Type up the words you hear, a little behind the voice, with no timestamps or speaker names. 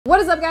What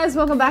is up, guys?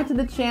 Welcome back to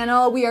the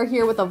channel. We are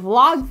here with a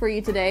vlog for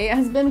you today. It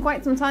has been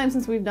quite some time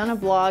since we've done a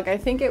vlog. I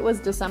think it was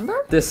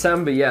December?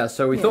 December, yeah.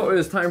 So we thought it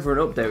was time for an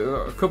update. We've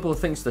got a couple of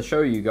things to show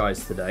you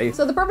guys today.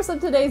 So the purpose of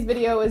today's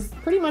video is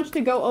pretty much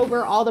to go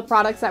over all the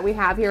products that we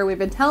have here. We've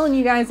been telling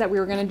you guys that we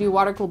were going to do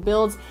water-cooled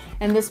builds,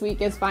 and this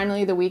week is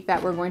finally the week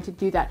that we're going to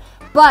do that.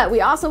 But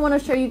we also want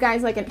to show you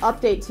guys like an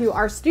update to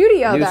our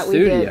studio that we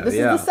did. This is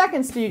the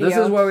second studio. This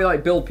is where we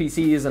like build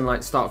PCs and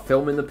like start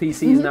filming the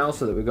PCs now,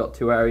 so that we've got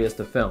two areas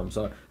to film.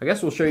 So I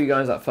guess we'll show you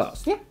guys that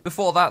first. Yeah.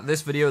 Before that,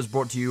 this video is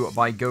brought to you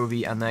by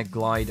Govee and their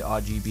Glide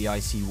RGB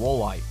IC wall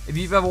light. If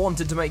you've ever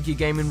wanted to make your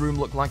gaming room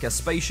look like a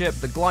spaceship,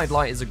 the Glide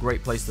light is a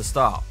great place to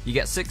start. You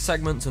get 6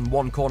 segments and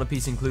 1 corner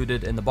piece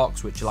included in the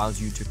box, which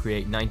allows you to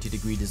create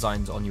 90-degree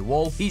designs on your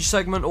wall. Each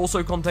segment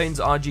also contains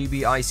RGB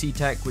IC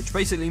tech, which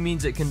basically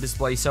means it can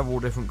display several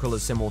different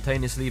colors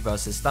simultaneously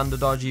versus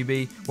standard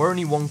RGB, where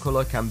only one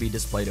color can be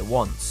displayed at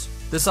once.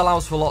 This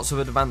allows for lots of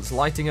advanced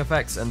lighting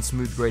effects and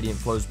smooth gradient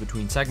flows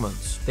between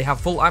segments. They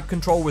have full app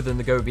control within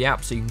the Govee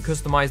app, so you can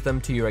customize them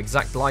to your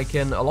exact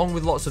liking, along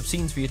with lots of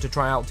scenes for you to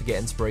try out to get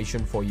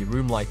inspiration for your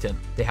room lighting.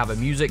 They have a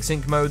music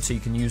sync mode, so you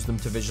can use them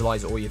to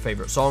visualize all your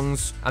favorite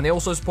songs, and they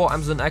also support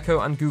Amazon Echo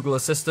and Google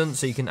Assistant,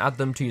 so you can add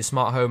them to your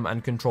smart home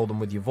and control them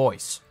with your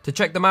voice. To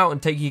check them out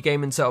and take your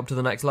gaming setup to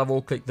the next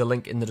level, click the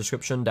link in the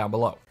description down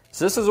below.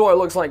 So this is what it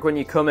looks like when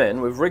you come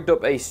in. We've rigged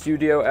up a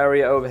studio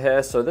area over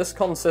here, so this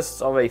consists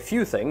of a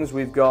few things.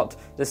 We've got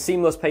the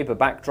seamless paper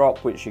backdrop,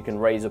 which you can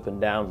raise up and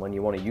down when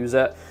you want to use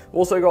it. We've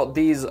also got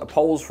these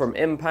poles from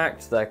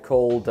Impact. They're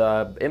called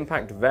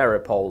Impact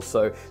Varipoles.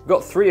 So we've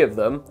got 3 of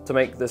them to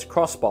make this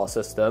crossbar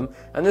system,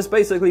 and this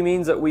basically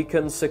means that we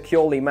can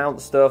securely mount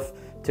stuff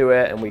to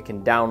it, and we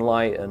can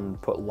downlight and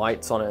put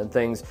lights on it and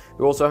things.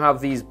 We also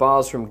have these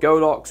bars from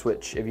Godox,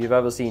 which if you've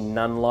ever seen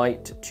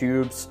nanlite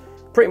tubes,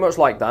 pretty much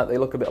like that. They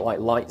look a bit like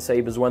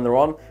lightsabers when they're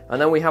on. And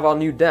then we have our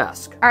new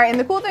desk. All right, and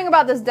the cool thing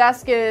about this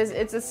desk is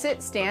it's a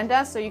sit-stand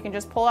desk, so you can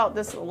just pull out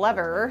this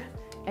lever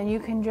and you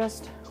can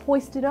just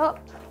hoist it up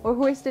or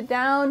hoist it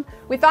down.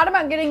 We thought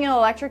about getting an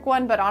electric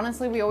one, but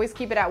honestly, we always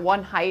keep it at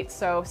one height,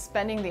 so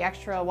spending the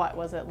extra, what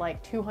was it,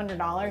 like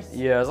 $200?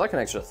 Yeah, it's like an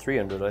extra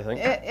 $300, I think.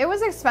 It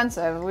was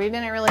expensive. We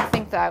didn't really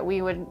think that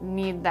we would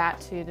need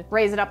that to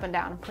raise it up and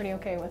down. I'm pretty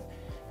okay with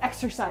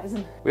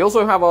exercising. We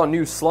also have our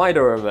new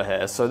slider over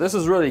here, so this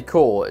is really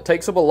cool. It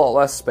takes up a lot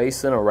less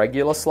space than a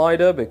regular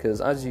slider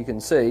because, as you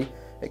can see,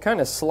 it kind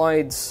of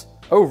slides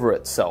over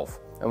itself.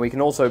 And we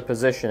can also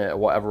position it at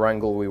whatever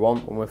angle we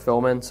want when we're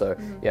filming, so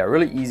yeah,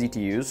 really easy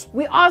to use.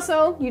 We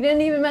also, you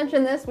didn't even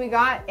mention this, we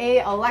got a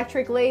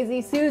electric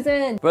Lazy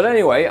Susan. But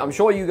anyway, I'm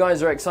sure you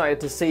guys are excited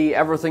to see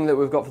everything that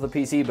we've got for the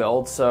PC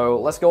build, so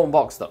let's go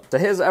unbox them. So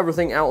here's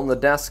everything out on the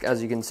desk.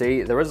 As you can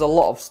see, there is a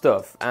lot of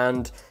stuff,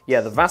 and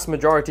yeah, the vast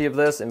majority of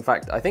this, in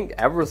fact, I think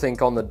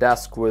everything on the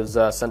desk was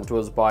sent to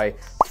us by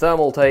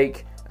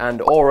Thermaltake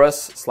and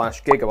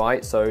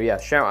Aorus/Gigabyte, so yeah,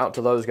 shout out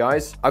to those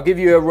guys. I'll give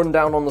you a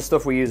rundown on the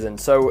stuff we're using.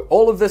 So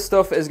all of this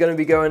stuff is going to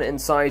be going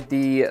inside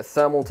the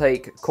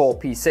Thermaltake Core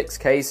P6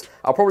 case.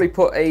 I'll probably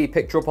put a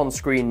picture up on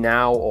screen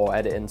now or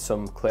edit in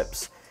some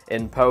clips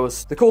in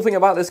post. The cool thing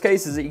about this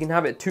case is that you can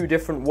have it 2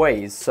 different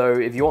ways. So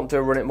if you want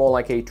to run it more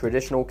like a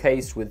traditional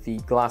case with the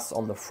glass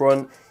on the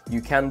front, you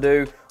can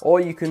do,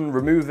 or you can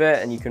remove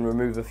it and you can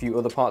remove a few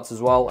other parts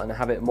as well and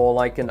have it more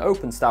like an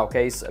open style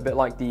case, a bit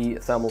like the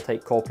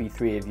Thermaltake Core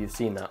P3 if you've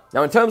seen that.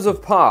 Now in terms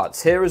of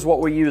parts, here is what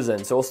we're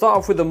using. So we'll start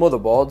off with the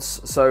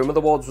motherboards. So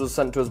motherboards was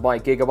sent to us by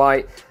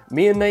Gigabyte.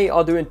 Me and Nate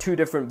are doing 2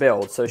 different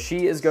builds. So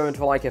she is going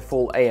for like a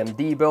full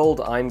AMD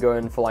build. I'm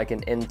going for like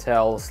an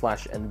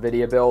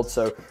Intel/NVIDIA build.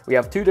 So we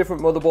have 2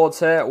 different motherboards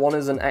here. One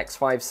is an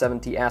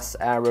X570S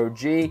Aero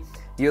G.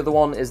 The other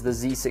one is the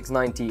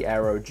Z690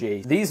 Aero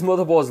G. These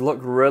motherboards look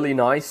really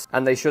nice,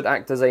 and they should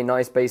act as a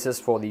nice basis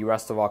for the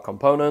rest of our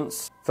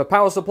components. For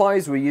power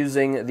supplies, we're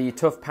using the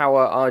Tough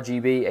Power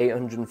RGB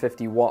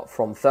 850 watt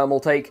from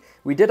Thermaltake.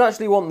 We did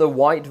actually want the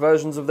white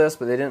versions of this,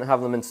 but they didn't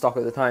have them in stock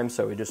at the time,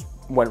 so we just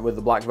went with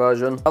the black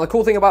version. Now the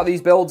cool thing about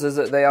these builds is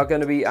that they are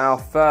going to be our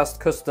first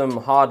custom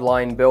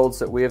hardline builds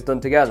that we have done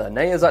together.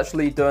 Nay has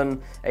actually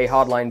done a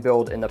hardline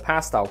build in the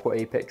past. I'll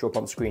put a picture up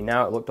on screen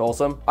now. It looked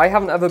awesome. I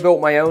haven't ever built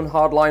my own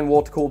hardline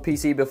water-cooled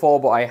PC before,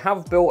 but I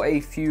have built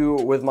a few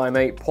with my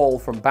mate Paul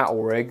from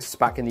Battle Rigs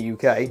back in the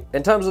UK.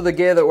 In terms of the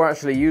gear that we're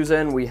actually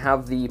using, we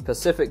have the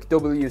Pacific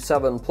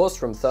W7 Plus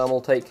from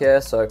Thermaltake here.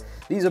 So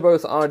these are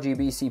both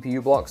RGB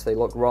CPU blocks. They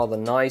look rather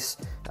nice.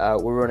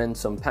 We're running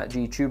some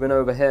PETG tubing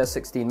over here,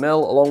 16mm,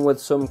 along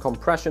with some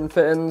compression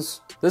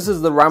fittings. This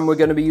is the RAM we're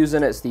going to be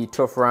using. It's the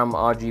Tough RAM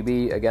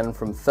RGB, again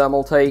from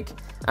Thermaltake.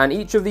 And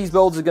each of these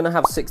builds are going to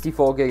have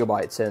 64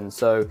 gigabytes in.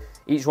 So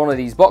each one of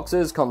these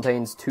boxes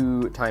contains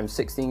 2 times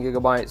 16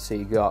 gigabytes. So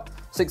you got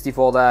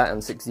 64 there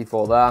and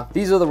 64 there.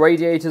 These are the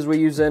radiators we're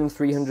using,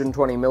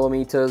 320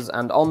 millimeters,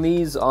 and on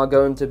these are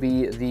going to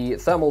be the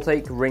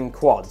Thermaltake ring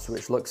quads,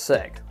 which look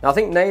sick. Now I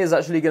think Nay is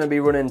actually going to be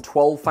running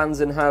 12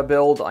 fans in her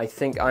build. I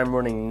think I'm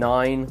running Rising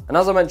 9. And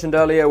as I mentioned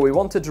earlier, we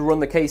wanted to run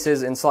the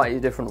cases in slightly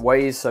different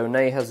ways, so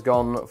Nay has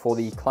gone for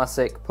the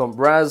classic pump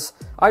res.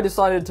 I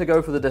decided to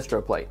go for the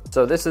distro plate.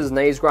 So this is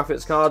Nay's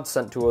graphics card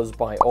sent to us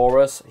by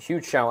Aorus.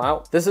 Huge shout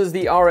out. This is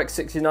the RX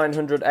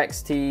 6900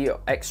 XT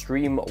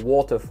Extreme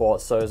Water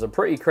Force, so it's a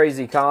pretty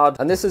crazy card.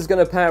 And this is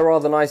going to pair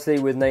rather nicely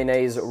with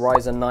Nay's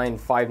Ryzen 9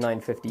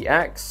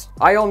 5950X.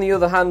 I, on the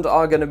other hand,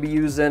 are going to be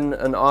using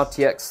an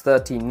RTX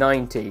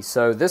 3090.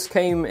 So this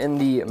came in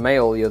the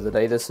mail the other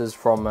day. This is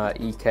from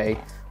EK.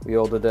 We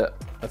ordered it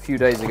a few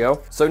days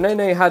ago. So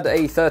Nay had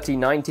a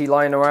 3090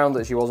 lying around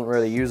that she wasn't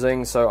really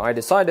using, so I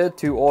decided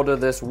to order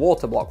this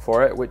water block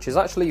for it, which is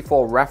actually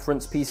for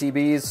reference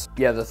PCBs.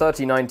 Yeah, the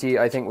 3090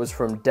 I think was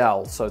from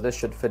Dell, so this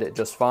should fit it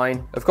just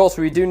fine. Of course,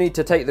 we do need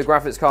to take the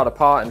graphics card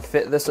apart and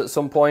fit this at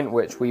some point,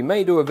 which we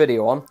may do a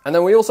video on. And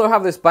then we also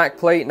have this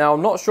backplate. Now,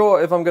 I'm not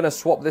sure if I'm going to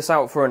swap this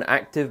out for an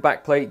active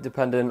backplate,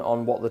 depending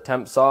on what the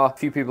temps are. A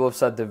few people have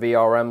said the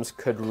VRMs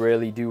could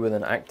really do with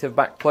an active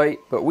backplate,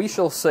 but we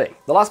shall see.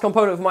 The last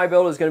component for my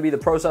build is going to be the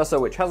processor,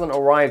 which hasn't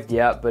arrived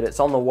yet, but it's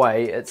on the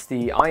way. It's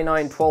the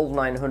i9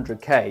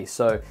 12900K,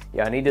 so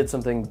yeah, I needed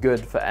something good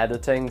for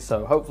editing,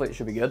 so hopefully it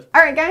should be good.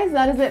 All right, guys,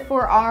 that is it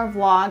for our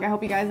vlog. I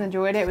hope you guys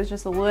enjoyed it. It was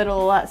just a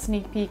little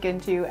sneak peek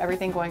into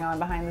everything going on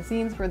behind the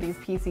scenes for these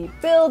PC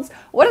builds.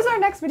 What is our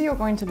next video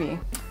going to be?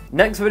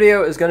 Next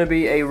video is going to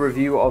be a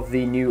review of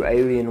the new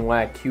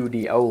Alienware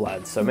QD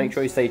OLED, so make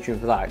sure you stay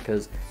tuned for that,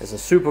 because it's a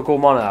super cool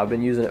monitor. I've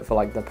been using it for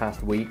like the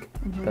past week.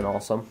 It's been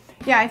awesome.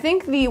 Yeah, I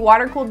think the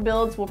water-cooled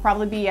builds will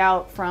probably be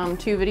out from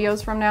 2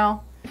 videos from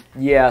now.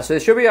 Yeah, so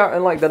it should be out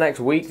in like the next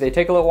week. They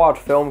take a little while to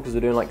film because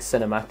they're doing like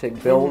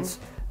cinematic builds.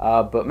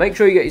 But make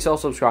sure you get yourself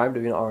subscribed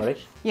if you're not already.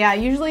 Yeah,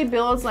 usually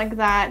builds like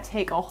that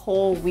take a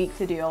whole week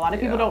to do. A lot of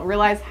people don't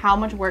realize how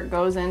much work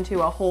goes into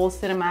a whole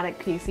cinematic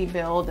PC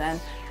build, and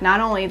not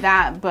only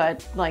that,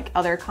 but like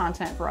other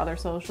content for other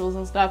socials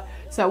and stuff.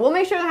 So we'll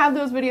make sure to have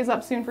those videos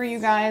up soon for you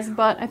guys,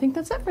 but I think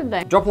that's it for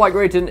today. Drop a like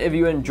rating if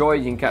you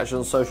enjoyed. You can catch us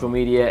on social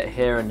media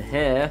here and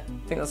here.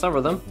 I think that's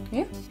everything.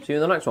 Yeah. See you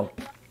in the next one.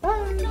 Bye.